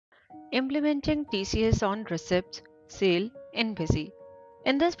Implementing TCS on receipts, sale in Busy.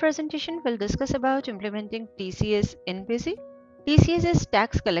 In this presentation, we'll discuss about implementing TCS in Busy. TCS is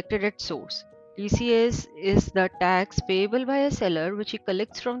tax collected at source. TCS is the tax payable by a seller which he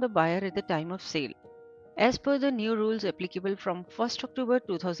collects from the buyer at the time of sale. As per the new rules applicable from 1st October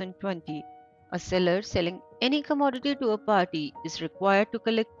 2020, a seller selling any commodity to a party is required to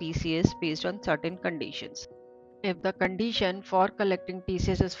collect TCS based on certain conditions. If the condition for collecting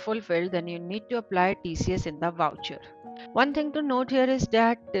TCS is fulfilled, then you need to apply TCS in the voucher. One thing to note here is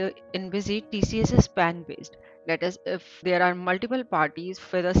that in Busy, TCS is PAN based. That is, if there are multiple parties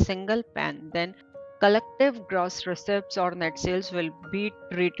with a single PAN, then collective gross receipts or net sales will be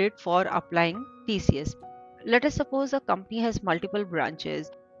treated for applying TCS. Let us suppose a company has multiple branches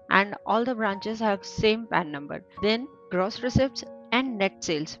and all the branches have same PAN number. Then gross receipts and net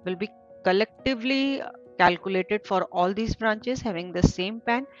sales will be collectively calculated for all these branches having the same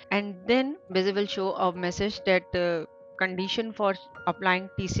PAN, and then Busy will show a message that condition for applying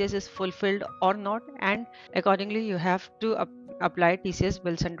TCS is fulfilled or not, and accordingly you have to apply TCS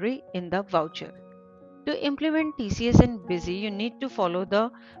bill sundry in the voucher. To implement TCS in Busy, you need to follow the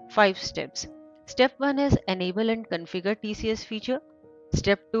 5 steps. Step 1 is enable and configure TCS feature.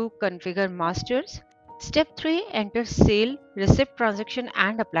 Step 2, configure masters. Step 3, enter sale, receipt transaction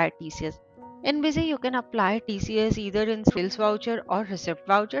and apply TCS. In Busy, you can apply TCS either in sales voucher or receipt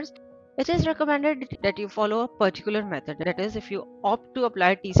vouchers. It is recommended that you follow a particular method. That is, if you opt to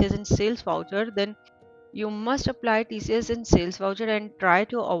apply TCS in sales voucher, then you must apply TCS in sales voucher and try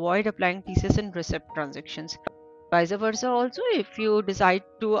to avoid applying TCS in receipt transactions. Vice versa also, if you decide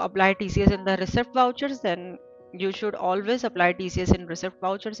to apply TCS in the receipt vouchers, then you should always apply TCS in receipt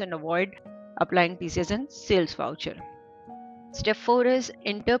vouchers and avoid applying TCS in sales voucher. Step 4 is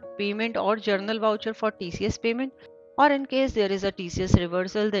enter payment or journal voucher for TCS payment, or in case there is a TCS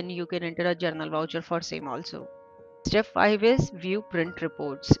reversal, then you can enter a journal voucher for same also. Step 5 is view print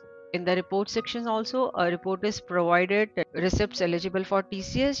reports. In the report section also, a report is provided that receipts eligible for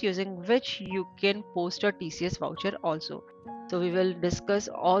TCS, using which you can post a TCS voucher also. So we will discuss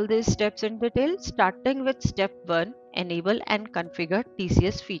all these steps in detail, starting with step 1, enable and configure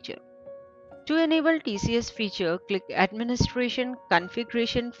TCS feature. To enable TCS feature, click Administration,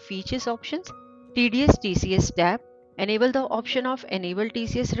 Configuration, Features options, TDS TCS tab. Enable the option of Enable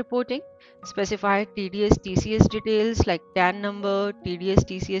TCS reporting. Specify TDS TCS details like TAN number, TDS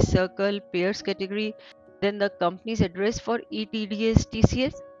TCS circle, pairs category, then the company's address for eTDS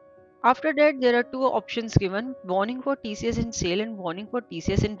TCS. After that, there are two options given: warning for TCS in sale and warning for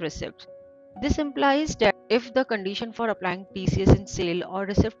TCS in receipt. This implies that if the condition for applying TCS in sale or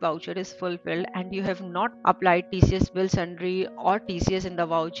receipt voucher is fulfilled and you have not applied TCS bill sundry or TCS in the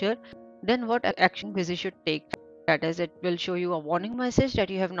voucher, then what action Busy should take? That is, it will show you a warning message that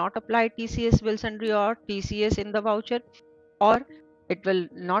you have not applied TCS bill sundry or TCS in the voucher, or it will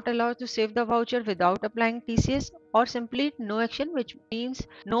not allow to save the voucher without applying TCS, or simply no action, which means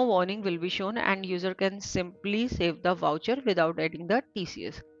no warning will be shown and user can simply save the voucher without adding the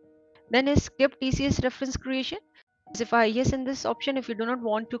TCS. Then is skip TCS reference creation. Specify yes in this option if you do not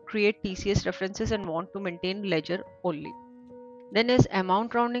want to create TCS references and want to maintain ledger only. Then is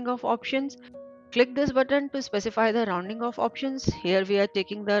amount rounding of options. Click this button to specify the rounding of options. Here we are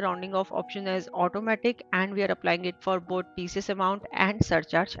taking the rounding of option as automatic and we are applying it for both TCS amount and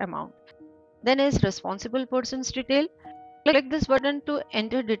surcharge amount. Then is responsible person's detail. Click this button to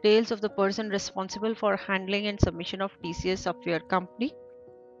enter details of the person responsible for handling and submission of TCS of your company.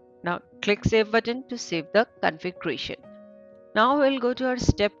 Now click save button to save the configuration. Now we'll go to our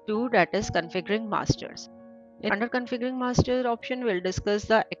step 2, that is configuring masters. Under configuring master option, we'll discuss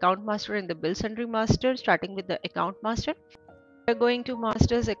the account master and the bill sundry master. Starting with the account master, we're going to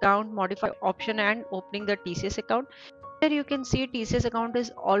master's account, modify option and opening the TCS account. Here you can see TCS account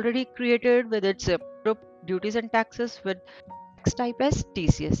is already created with its group duties and taxes with tax type as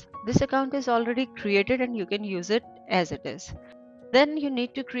TCS. This account is already created and you can use it as it is. Then you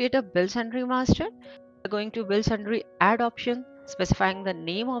need to create a bill sundry master. We're going to bill sundry add option, specifying the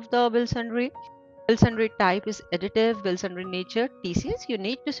name of the bill sundry. Bill sundry type is additive, bill sundry nature TCS. You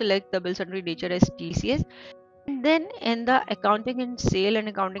need to select the bill sundry nature as TCS. And then in the accounting and sale and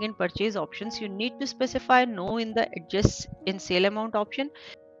accounting and purchase options, you need to specify no in the adjust in sale amount option.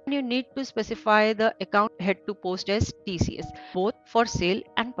 And you need to specify the account head to post as TCS, both for sale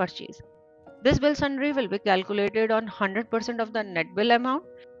and purchase. This bill sundry will be calculated on 100% of the net bill amount,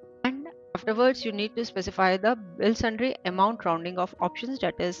 and afterwards you need to specify the bill sundry amount rounding of options.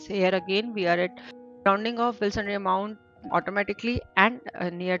 That is, here again we are at rounding of bill sundry amount automatically and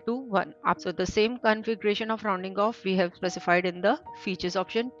near to 1. So the same configuration of rounding off we have specified in the features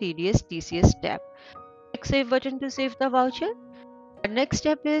option TDS TCS tab. Click save button to save the voucher. The next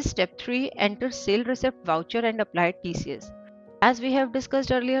step is step 3, enter sale receipt voucher and apply TCS. As we have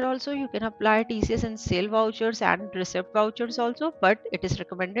discussed earlier also, you can apply TCS in sale vouchers and receipt vouchers also, but it is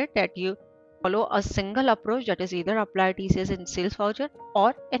recommended that you follow a single approach, that is either apply TCS in sales voucher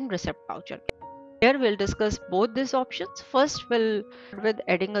or in receipt voucher. Here we'll discuss both these options. First, we'll start with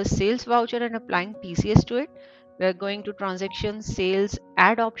adding a sales voucher and applying TCS to it. We're going to transaction sales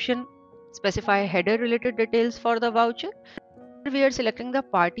add option, specify header related details for the voucher. We are selecting the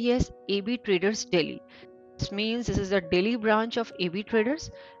party as AB Traders Delhi. This means this is the Delhi branch of AB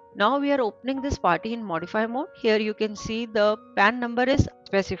Traders. Now we are opening this party in modify mode. Here you can see the PAN number is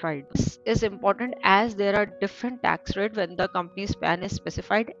specified. This is important as there are different tax rates when the company's PAN is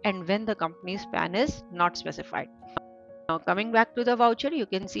specified and when the company's PAN is not specified. Now coming back to the voucher, you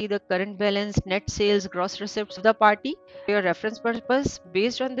can see the current balance, net sales, gross receipts of the party. For your reference purpose,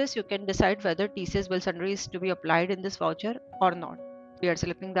 based on this, you can decide whether TCS bill sundry is to be applied in this voucher or not. We are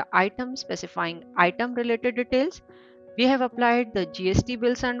selecting the item, specifying item related details. We have applied the GST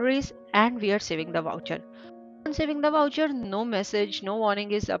bill sundries and we are saving the voucher. On saving the voucher, no message, no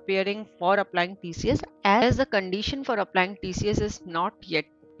warning is appearing for applying TCS as the condition for applying TCS is not yet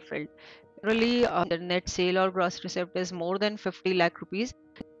filled. Generally, the net sale or gross receipt is more than 50 lakh rupees.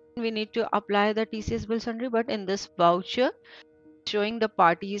 We need to apply the TCS bill sundry, but in this voucher, showing the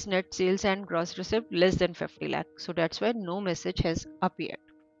party's net sales and gross receipt less than 50 lakh. So that's why no message has appeared.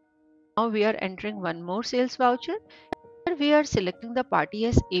 Now we are entering one more sales voucher. Here we are selecting the party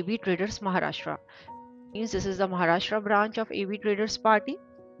as AB Traders Maharashtra. Means this is the Maharashtra branch of AB Traders party.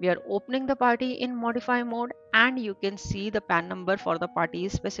 We are opening the party in modify mode and you can see the PAN number for the party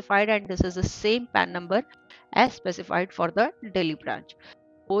is specified and this is the same PAN number as specified for the Delhi branch.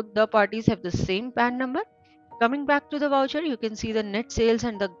 Both the parties have the same PAN number. Coming back to the voucher, you can see the net sales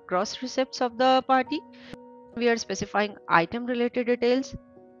and the gross receipts of the party. We are specifying item related details.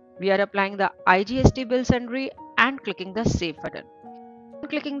 We are applying the IGST bill sundry and clicking the save button.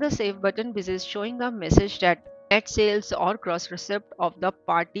 Clicking the save button, this is showing a message that net sales or gross receipt of the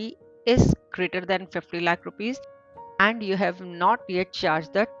party is greater than 50 lakh rupees and you have not yet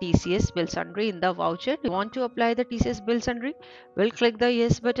charged the TCS bill sundry in the voucher. You want to apply the TCS bill sundry? We'll click the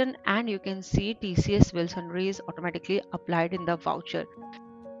yes button and you can see TCS bill sundry is automatically applied in the voucher.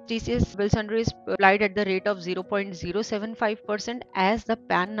 TCS bill sundry is applied at the rate of 0.075% as the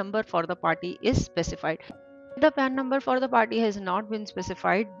PAN number for the party is specified. If the PAN number for the party has not been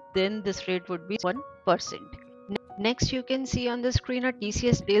specified, then this rate would be 1%. Next, you can see on the screen a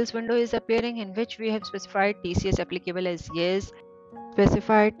TCS details window is appearing in which we have specified TCS applicable as yes,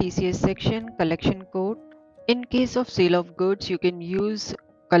 specified TCS section, collection code. In case of sale of goods, you can use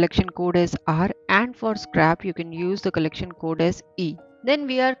collection code as R and for scrap, you can use the collection code as E. Then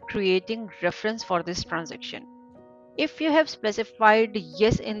we are creating reference for this transaction. If you have specified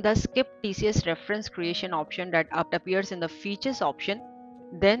yes in the skip TCS reference creation option that appears in the features option,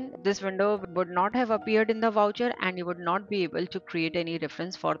 then this window would not have appeared in the voucher and you would not be able to create any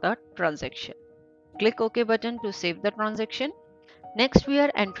reference for the transaction. Click OK button to save the transaction. Next, we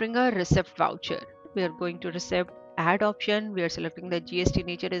are entering a receipt voucher. We are going to receipt add option. We are selecting the GST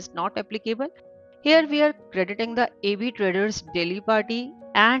nature is not applicable. Here we are crediting the AB Traders Delhi party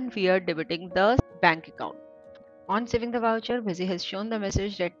and we are debiting the bank account. On saving the voucher, Busy has shown the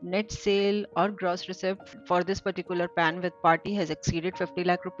message that net sale or gross receipt for this particular PAN with party has exceeded 50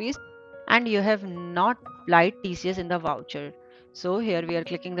 lakh rupees and you have not applied TCS in the voucher. So here we are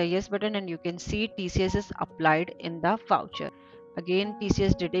clicking the yes button and you can see TCS is applied in the voucher. Again,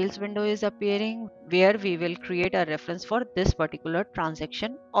 TCS details window is appearing where we will create a reference for this particular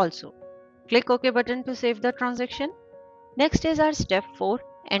transaction also. Click OK button to save the transaction. Next is our step 4.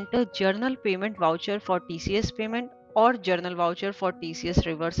 Enter journal payment voucher for TCS payment or journal voucher for TCS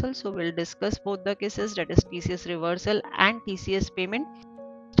reversal. So we'll discuss both the cases, that is TCS reversal and TCS payment,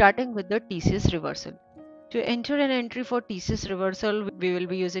 starting with the TCS reversal. To enter an entry for TCS reversal, we will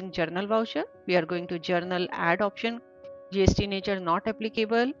be using journal voucher. We are going to journal add option, GST nature not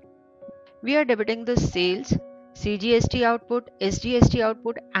applicable. We are debiting the sales, CGST output, SGST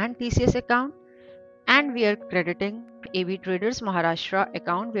output and TCS account, and we are crediting AB Traders Maharashtra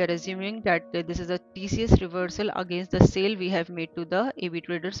account. We are assuming that this is a TCS reversal against the sale we have made to the AB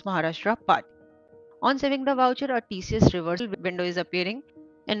Traders Maharashtra party. On saving the voucher, a TCS reversal window is appearing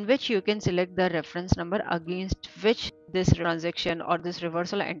in which you can select the reference number against which this transaction or this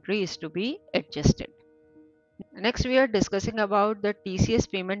reversal entry is to be adjusted. Next, we are discussing about the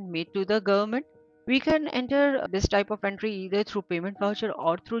TCS payment made to the government. We can enter this type of entry either through payment voucher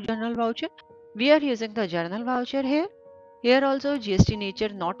or through journal voucher. We are using the journal voucher here. Here also GST nature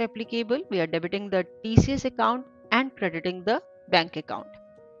not applicable. We are debiting the TCS account and crediting the bank account.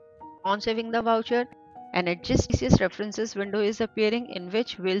 On saving the voucher, an adjust TCS references window is appearing in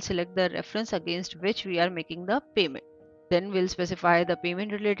which we'll select the reference against which we are making the payment. Then we'll specify the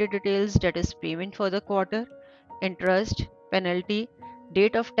payment related details, that is payment for the quarter, interest, penalty,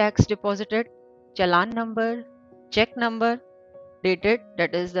 date of tax deposited, challan number, check number, dated,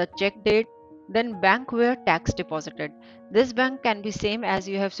 that is the check date, then bank where tax deposited. This bank can be same as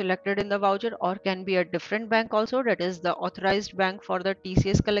you have selected in the voucher or can be a different bank also, that is the authorized bank for the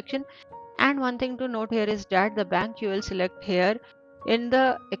TCS collection. And one thing to note here is that the bank you will select here in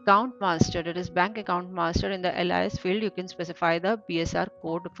the account master, that is bank account master, in the LIS field you can specify the BSR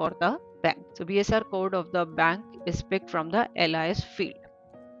code for the bank. So BSR code of the bank is picked from the LIS field.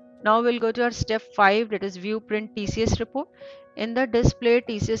 Now we'll go to our step 5, that is view print TCS report. In the display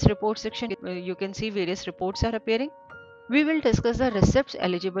TCS report section, you can see various reports are appearing. We will discuss the receipts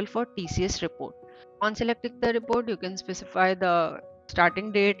eligible for TCS report. On selecting the report, you can specify the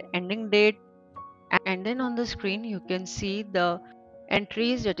starting date, ending date, and then on the screen you can see the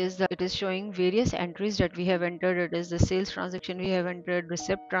entries, that is it is showing various entries that we have entered. It is the sales transaction we have entered,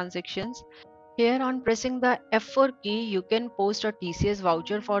 receipt transactions. Here on pressing the F4 key, you can post a TCS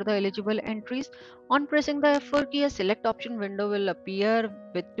voucher for the eligible entries. On pressing the F4 key, a select option window will appear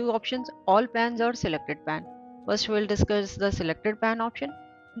with two options, all pans or selected pan. First, we'll discuss the selected pan option.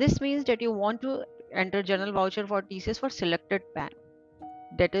 This means that you want to enter journal voucher for TCS for selected pan.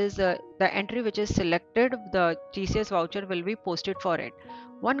 That is the entry which is selected, the TCS voucher will be posted for it.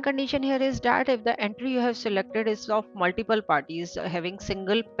 One condition here is that if the entry you have selected is of multiple parties having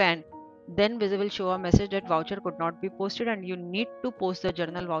single pan, then Busy will show a message that voucher could not be posted and you need to post the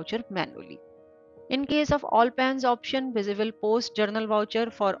journal voucher manually. In case of all pans option, Busy will post journal voucher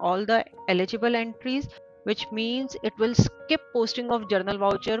for all the eligible entries, which means it will skip posting of journal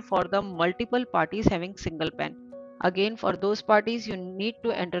voucher for the multiple parties having single pan. Again, for those parties, you need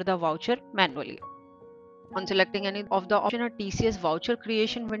to enter the voucher manually. On selecting any of the option, a TCS voucher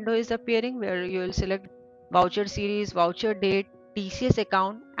creation window is appearing where you will select voucher series, voucher date, TCS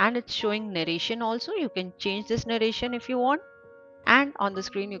account, and it's showing narration also. You can change this narration if you want. And on the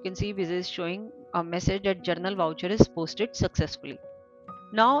screen, you can see Busy is showing a message that journal voucher is posted successfully.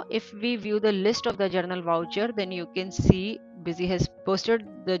 Now, if we view the list of the journal voucher, then you can see Busy has posted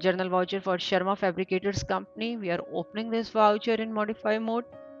the journal voucher for Sharma Fabricators Company. We are opening this voucher in modify mode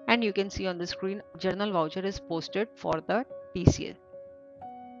and you can see on the screen journal voucher is posted for the TCS.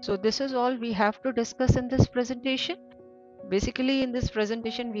 So this is all we have to discuss in this presentation. Basically, in this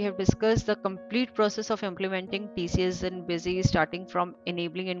presentation, we have discussed the complete process of implementing TCS in Busy, starting from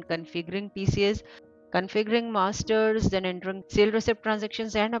enabling and configuring TCS, configuring masters, then entering sale receipt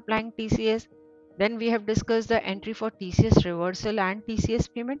transactions and applying TCS. Then we have discussed the entry for TCS reversal and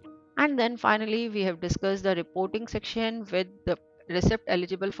TCS payment. And then finally, we have discussed the reporting section with the receipt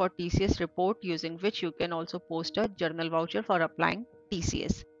eligible for TCS report, using which you can also post a journal voucher for applying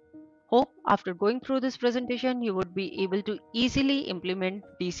TCS. Hope after going through this presentation, you would be able to easily implement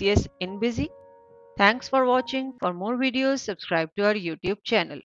TCS in Busy. Thanks for watching. For more videos, subscribe to our YouTube channel.